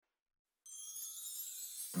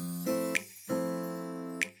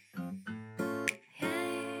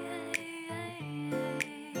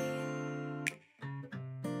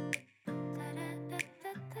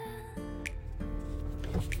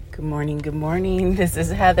Good morning. Good morning. This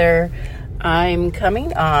is Heather. I'm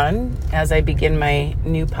coming on as I begin my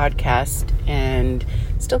new podcast and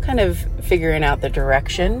still kind of figuring out the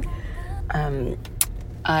direction. I'm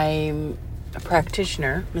a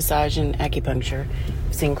practitioner, massage and acupuncture.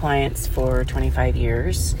 I've seen clients for 25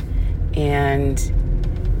 years, and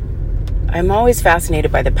I'm always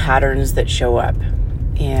fascinated by the patterns that show up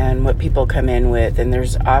and what people come in with. And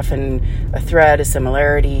there's often a thread, a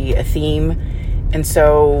similarity, a theme. And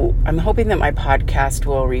so I'm hoping that my podcast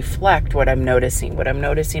will reflect what I'm noticing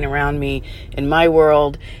around me in my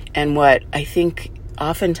world, and what I think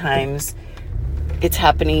oftentimes it's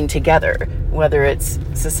happening together, whether it's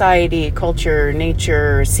society, culture,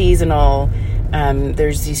 nature, seasonal.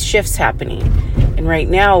 There's these shifts happening. And right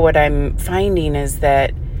now what I'm finding is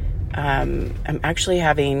that I'm actually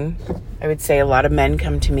having, I would say, a lot of men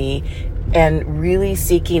come to me and really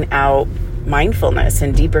seeking out mindfulness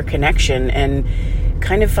and deeper connection, and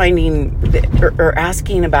kind of finding or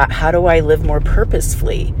asking about, how do I live more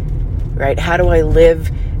purposefully, right? How do I live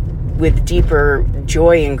with deeper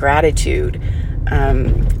joy and gratitude?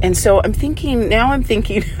 And so I'm thinking,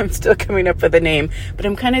 I'm still coming up with a name, but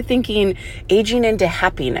I'm kind of thinking aging into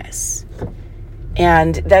happiness.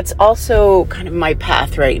 And that's also kind of my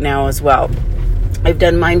path right now as well. I've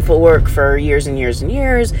done mindful work for years and years and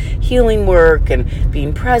years, healing work and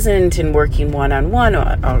being present and working one-on-one,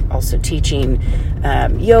 also teaching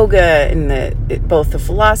yoga and both the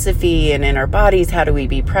philosophy and in our bodies. How do we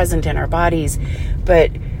be present in our bodies?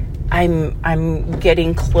 But I'm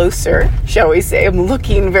getting closer, shall we say. I'm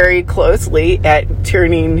looking very closely at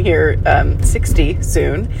turning here 60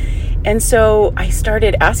 soon. And so I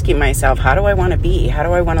started asking myself, how do I want to be? How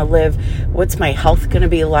do I want to live? What's my health going to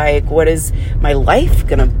be like? What is my life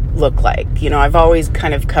going to look like? You know, I've always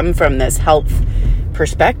kind of come from this health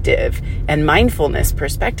perspective and mindfulness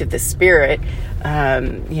perspective, the spirit.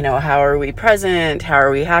 How are we present? How are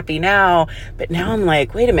we happy now? But now I'm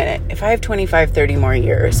like, wait a minute, if I have 25, 30 more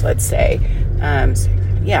years, let's say,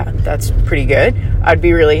 that's pretty good. I'd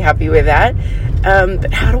be really happy with that.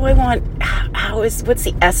 But how do I want, what's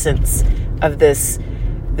the essence of this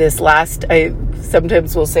last, I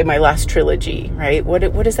sometimes will say my last trilogy, right?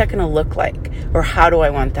 What is that going to look like? Or how do I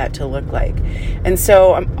want that to look like? And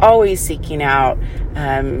so I'm always seeking out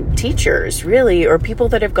teachers, really, or people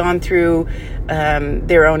that have gone through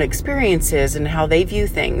their own experiences and how they view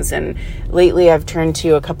things. And lately I've turned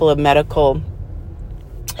to a couple of medical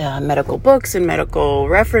books and medical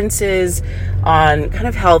references on kind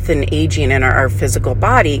of health and aging in our physical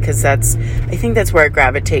body, because I think that's where I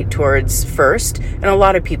gravitate towards first. And a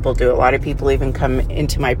lot of people do. A lot of people even come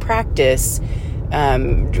into my practice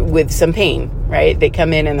with some pain, right? They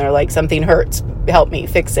come in and they're like, something hurts, help me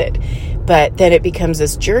fix it. But then it becomes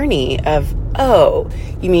this journey of, oh,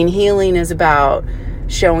 you mean healing is about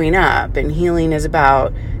showing up, and healing is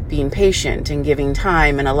about being patient and giving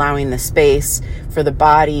time and allowing the space for the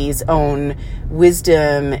body's own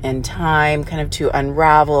wisdom and time kind of to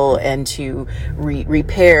unravel and to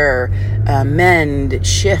repair, mend,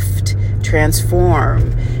 shift,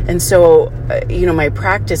 transform. And so, my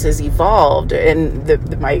practice has evolved,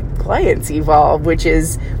 and my clients evolve, which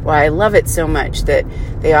is why I love it so much, that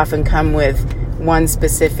they often come with one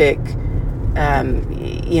specific,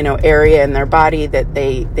 area in their body that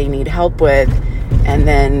they need help with. And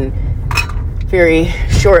then very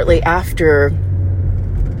shortly after,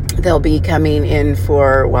 they'll be coming in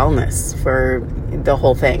for wellness, for the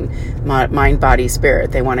whole thing, mind, body,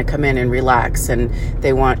 spirit. They want to come in and relax, and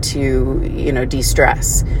they want to,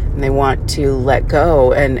 de-stress, and they want to let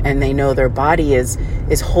go. And they know their body is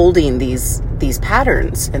holding these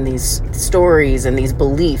patterns and these stories and these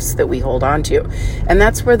beliefs that we hold on to. And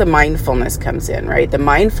that's where the mindfulness comes in, right? The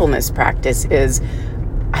mindfulness practice is,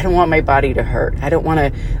 I don't want my body to hurt. I don't want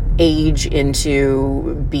to age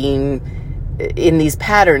into being in these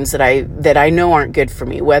patterns that I know aren't good for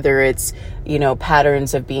me, whether it's,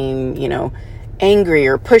 patterns of being, angry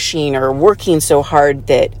or pushing or working so hard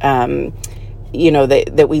that,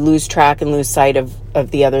 that we lose track and lose sight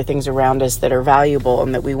of the other things around us that are valuable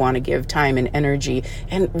and that we want to give time and energy,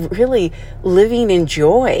 and really living in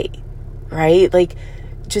joy, right? Like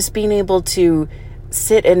just being able to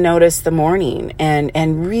sit and notice the morning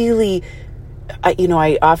and really,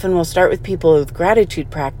 I often will start with people with gratitude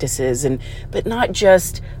practices, but not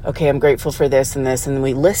just, okay, I'm grateful for this and this, and then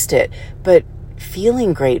we list it, but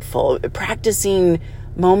feeling grateful, practicing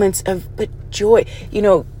moments of joy.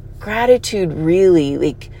 Gratitude really,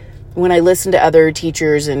 like when I listen to other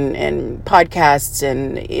teachers and podcasts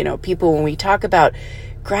and, people, when we talk about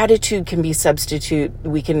gratitude, can be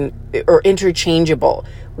or interchangeable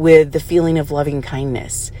with the feeling of loving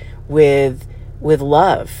kindness, with with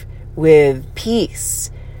love, with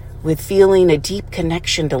peace, with feeling a deep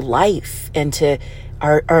connection to life and to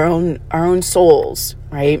our own souls,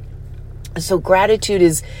 right? So gratitude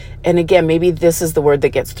is, and again, maybe this is the word that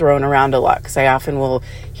gets thrown around a lot, because I often will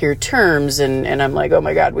hear terms and I'm like, oh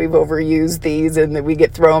my God, we've overused these, and then we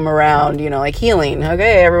throw them around, like healing.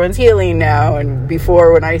 Okay, everyone's healing now. And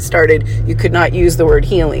before, when I started, you could not use the word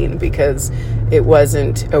healing because it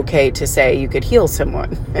wasn't okay to say you could heal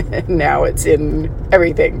someone. Now it's in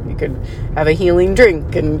everything. You could have a healing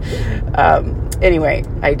drink. And anyway,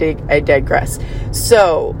 I digress.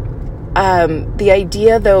 So the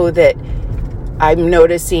idea, though, that I'm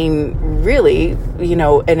noticing really,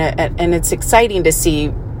 and it's exciting to see,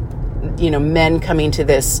 men coming to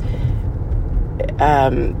this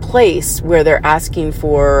place where they're asking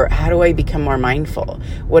for, how do I become more mindful?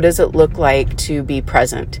 What does it look like to be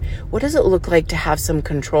present? What does it look like to have some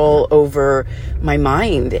control over my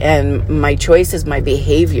mind and my choices, my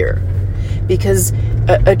behavior? Because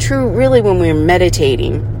really, when we're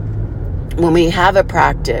meditating, when we have a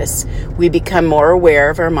practice, we become more aware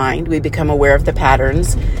of our mind. We become aware of the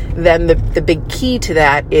patterns. Then the big key to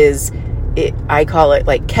that is, I call it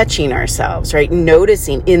like catching ourselves, right?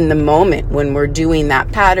 Noticing in the moment when we're doing that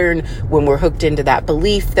pattern, when we're hooked into that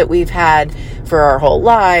belief that we've had for our whole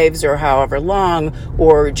lives or however long,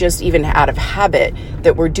 or just even out of habit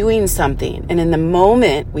that we're doing something. And in the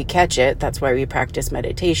moment we catch it, that's why we practice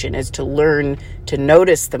meditation, is to learn to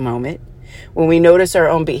notice the moment. When we notice our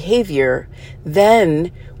own behavior,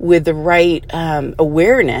 then with the right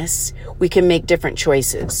awareness, we can make different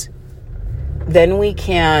choices. Then we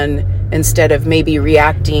can, instead of maybe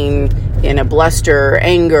reacting in a bluster,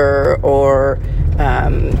 anger, or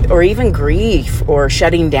even grief, or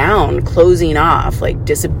shutting down, closing off, like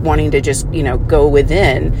wanting to just, go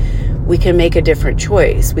within, we can make a different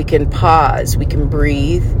choice. We can pause, we can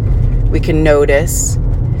breathe, we can notice.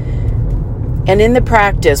 And in the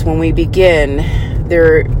practice, when we begin,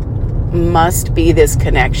 there must be this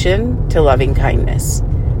connection to loving kindness.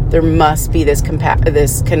 There must be this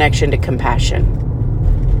connection to compassion.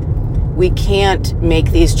 We can't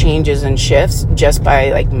make these changes and shifts just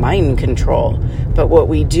by mind control. But what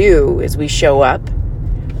we do is we show up,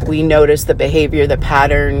 we notice the behavior, the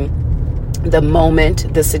pattern, the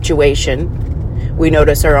moment, the situation. We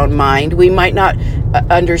notice our own mind. We might not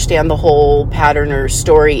understand the whole pattern or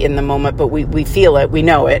story in the moment, but we feel it, we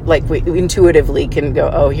know it. We intuitively can go,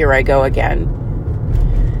 oh, here I go again.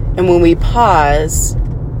 And when we pause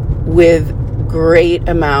with great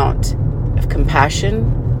amount of compassion,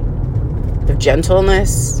 of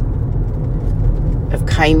gentleness, of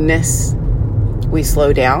kindness, we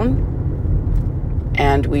slow down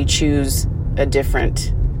and we choose a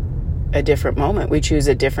different moment. We choose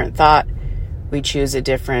a different thought. We choose a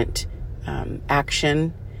different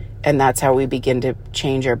action, and that's how we begin to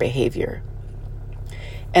change our behavior.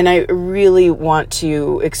 And I really want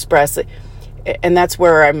to express, and that's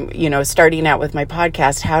where I'm, starting out with my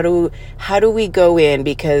podcast. How do we go in?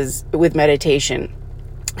 Because with meditation,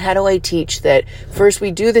 how do I teach that first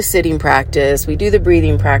we do the sitting practice, we do the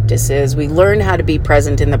breathing practices, we learn how to be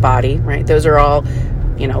present in the body, right? Those are all,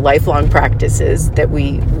 lifelong practices that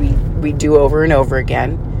we do over and over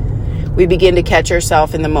again. We begin to catch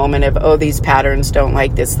ourselves in the moment of, oh, these patterns don't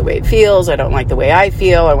like this the way it feels. I don't like the way I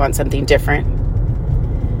feel. I want something different.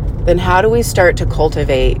 Then how do we start to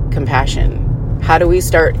cultivate compassion? How do we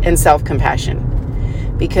start, and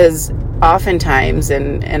self-compassion? Because oftentimes,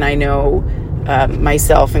 and I know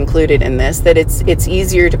myself included in this, that it's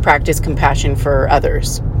easier to practice compassion for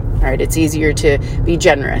others. Right? It's easier to be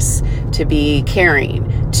generous, to be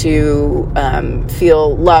caring, to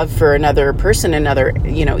feel love for another person,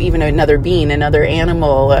 even another being, an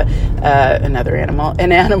animal,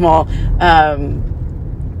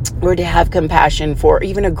 or to have compassion for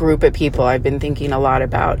even a group of people. I've been thinking a lot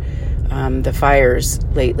about the fires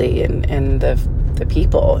lately and the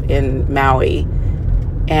people in Maui.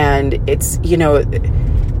 And it's,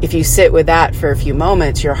 if you sit with that for a few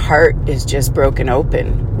moments, your heart is just broken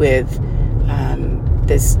open with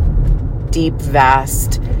this deep,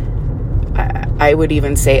 vast, I would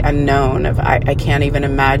even say unknown of, I can't even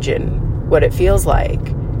imagine what it feels like.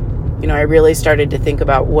 I really started to think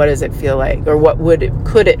about, what does it feel like, or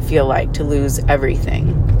could it feel like to lose everything?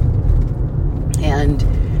 And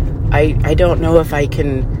I don't know if I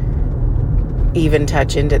can even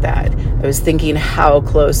touch into that. I was thinking how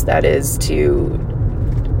close that is to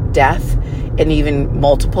death, and even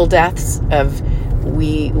multiple deaths of,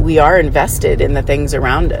 we are invested in the things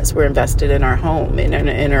around us. We're invested in our home,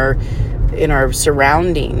 in our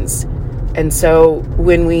surroundings. And so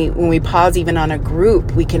when we pause even on a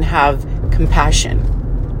group, we can have compassion.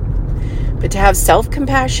 But to have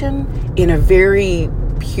self-compassion in a very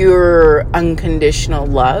pure, unconditional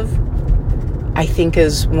love, I think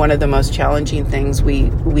is one of the most challenging things we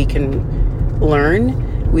can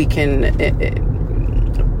learn, we can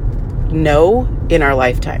know in our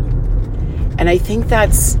lifetime. And I think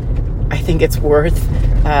it's worth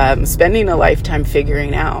spending a lifetime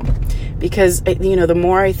figuring out. Because, the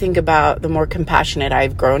more I think about, the more compassionate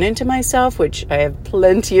I've grown into myself, which I have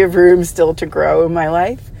plenty of room still to grow in my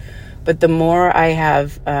life. But the more I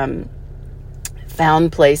have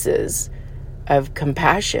found places of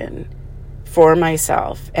compassion for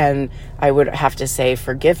myself, and I would have to say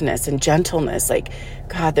forgiveness and gentleness. Like,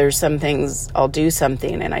 God, there's some things I'll do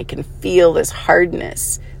something and I can feel this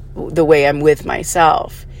hardness the way I'm with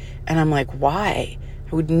myself. And I'm like, why?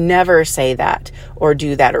 I would never say that or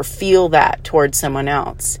do that or feel that towards someone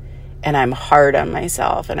else. And I'm hard on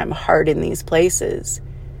myself and I'm hard in these places.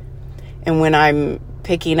 And when I'm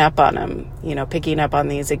picking up on them, picking up on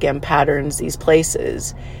these, again, patterns, these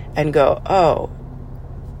places, and go, oh,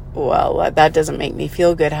 well, that doesn't make me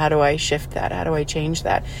feel good. How do I shift that? How do I change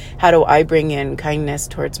that? How do I bring in kindness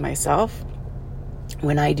towards myself?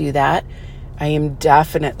 When I do that, I am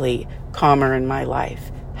definitely calmer in my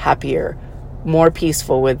life, happier, more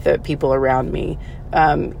peaceful with the people around me,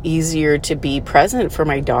 easier to be present for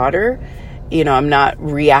my daughter. I'm not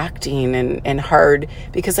reacting and hard,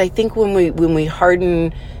 because I think when we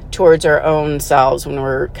harden towards our own selves, when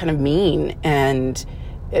we're kind of mean and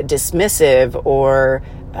dismissive or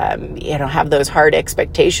have those hard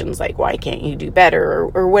expectations, like, why can't you do better,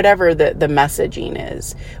 or whatever the messaging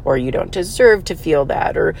is, or you don't deserve to feel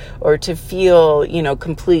that, or to feel,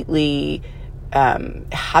 completely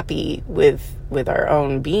happy with our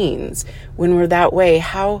own beings. When we're that way,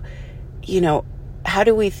 how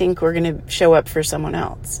do we think we're going to show up for someone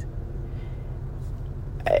else?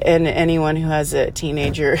 And anyone who has a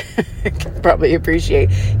teenager can probably appreciate,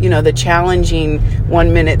 the challenging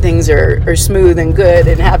 1 minute things are smooth and good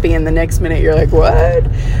and happy, and the next minute you're like, what?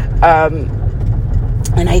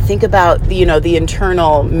 And I think about, the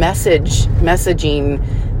internal messaging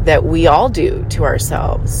that we all do to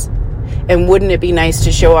ourselves. And wouldn't it be nice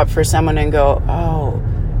to show up for someone and go, oh,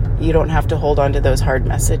 you don't have to hold on to those hard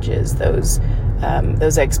messages, those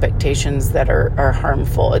expectations that are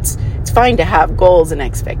harmful. It's fine to have goals and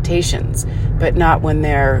expectations, but not when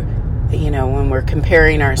they're, when we're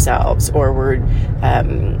comparing ourselves, or we're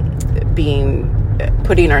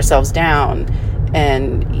putting ourselves down.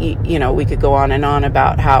 And, we could go on and on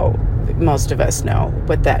about how most of us know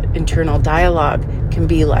what that internal dialogue can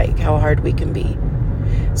be like, how hard we can be.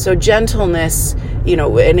 So gentleness,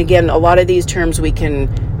 and again, a lot of these terms we can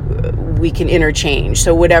interchange.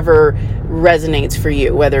 So whatever resonates for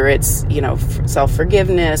you, whether it's,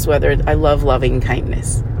 self-forgiveness, whether I love loving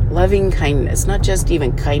kindness, not just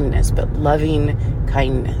even kindness, but loving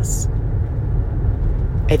kindness,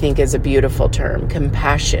 I think is a beautiful term.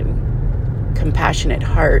 Compassion, compassionate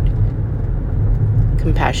heart,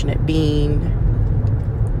 compassionate being,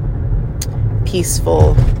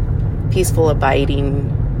 peaceful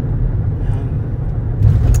abiding.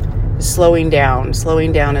 Slowing down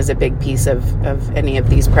is a big piece of any of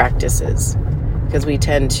these practices, because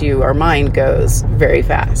our mind goes very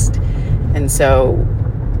fast. And so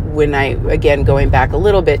when going back a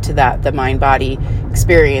little bit to that, the mind-body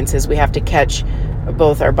experiences, we have to catch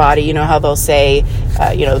both our body. You know how they'll say,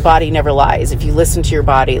 the body never lies. If you listen to your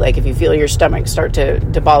body, like if you feel your stomach start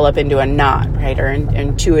to ball up into a knot, right, or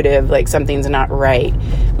intuitive, like something's not right,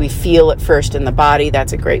 we feel it first in the body.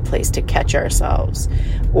 That's a great place to catch ourselves.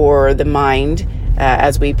 Or the mind,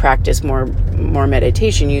 as we practice more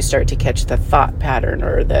meditation, you start to catch the thought pattern,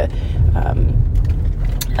 or the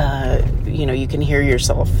you can hear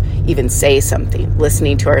yourself even say something.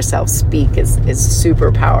 Listening to ourselves speak is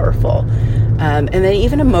super powerful. And then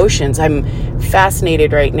even emotions. I'm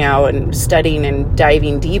fascinated right now and studying and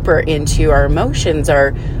diving deeper into our emotions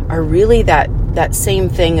are really that same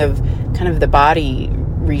thing of kind of the body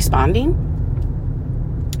responding.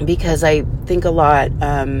 Because I think a lot,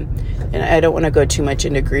 and I don't want to go too much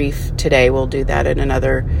into grief today. We'll do that in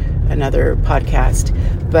another podcast.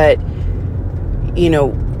 But,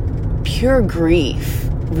 pure grief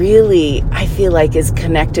really, I feel like, is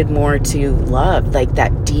connected more to love, like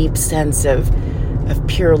that deep sense of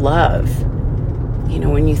pure love.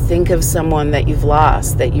 When you think of someone that you've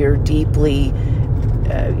lost, that you're deeply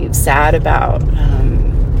sad about,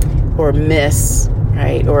 or miss,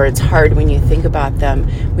 right? Or it's hard when you think about them.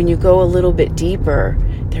 When you go a little bit deeper,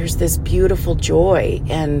 there's this beautiful joy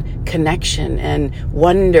and connection and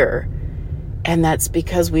wonder. And that's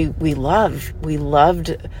because we loved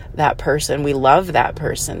that person. We love that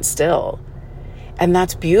person still. And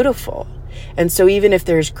that's beautiful. And so even if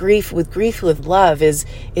there's grief with love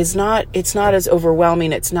is not, it's not as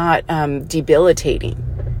overwhelming. It's not debilitating,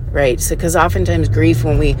 right? So, because oftentimes grief,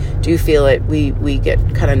 when we do feel it, we get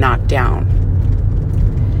kind of knocked down.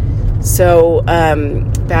 So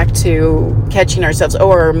back to catching ourselves,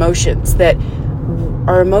 our emotions, that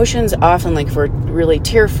our emotions often, like if we're really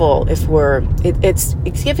tearful, if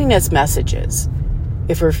it's giving us messages.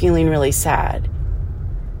 If we're feeling really sad,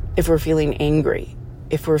 if we're feeling angry,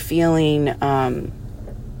 if we're feeling,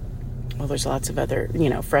 there's lots of other,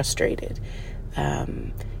 frustrated,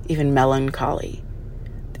 even melancholy.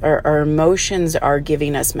 Our emotions are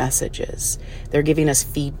giving us messages. They're giving us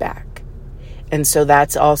feedback. And so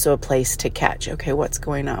that's also a place to catch. Okay, what's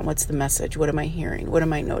going on? What's the message? What am I hearing? What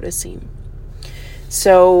am I noticing?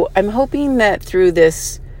 So I'm hoping that through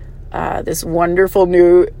this wonderful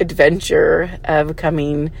new adventure of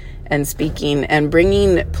coming and speaking and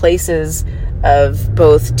bringing places of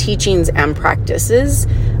both teachings and practices,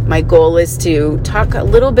 my goal is to talk a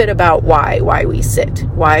little bit about why we sit.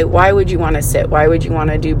 Why would you want to sit? Why would you want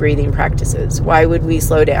to do breathing practices? Why would we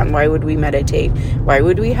slow down? Why would we meditate? Why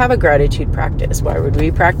would we have a gratitude practice? Why would we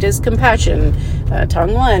practice compassion?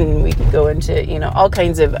 Tonglen, we could go into, all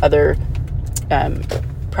kinds of other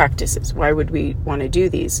practices. Why would we want to do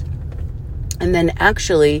these? And then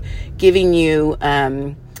actually giving you,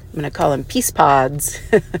 I'm going to call them peace pods,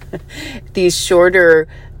 these shorter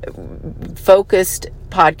focused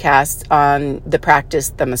podcasts on the practice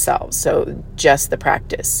themselves. So just the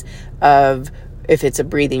practice of, if it's a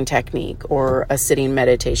breathing technique or a sitting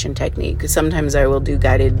meditation technique. Sometimes I will do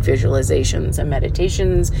guided visualizations and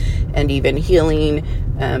meditations and even healing.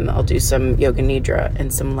 I'll do some yoga nidra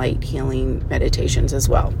and some light healing meditations as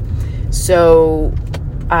well. So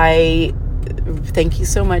I thank you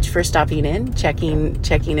so much for stopping in,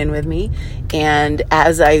 checking in with me. And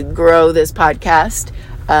as I grow this podcast,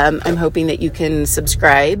 I'm hoping that you can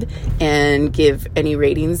subscribe and give any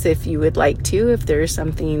ratings if you would like to, if there's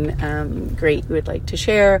something great you would like to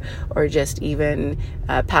share, or just even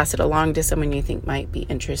pass it along to someone you think might be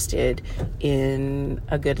interested in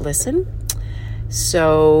a good listen.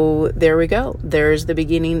 So there we go. There's the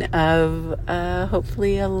beginning of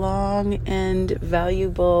hopefully a long and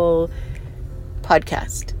valuable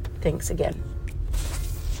podcast. Thanks again.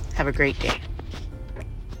 Have a great day.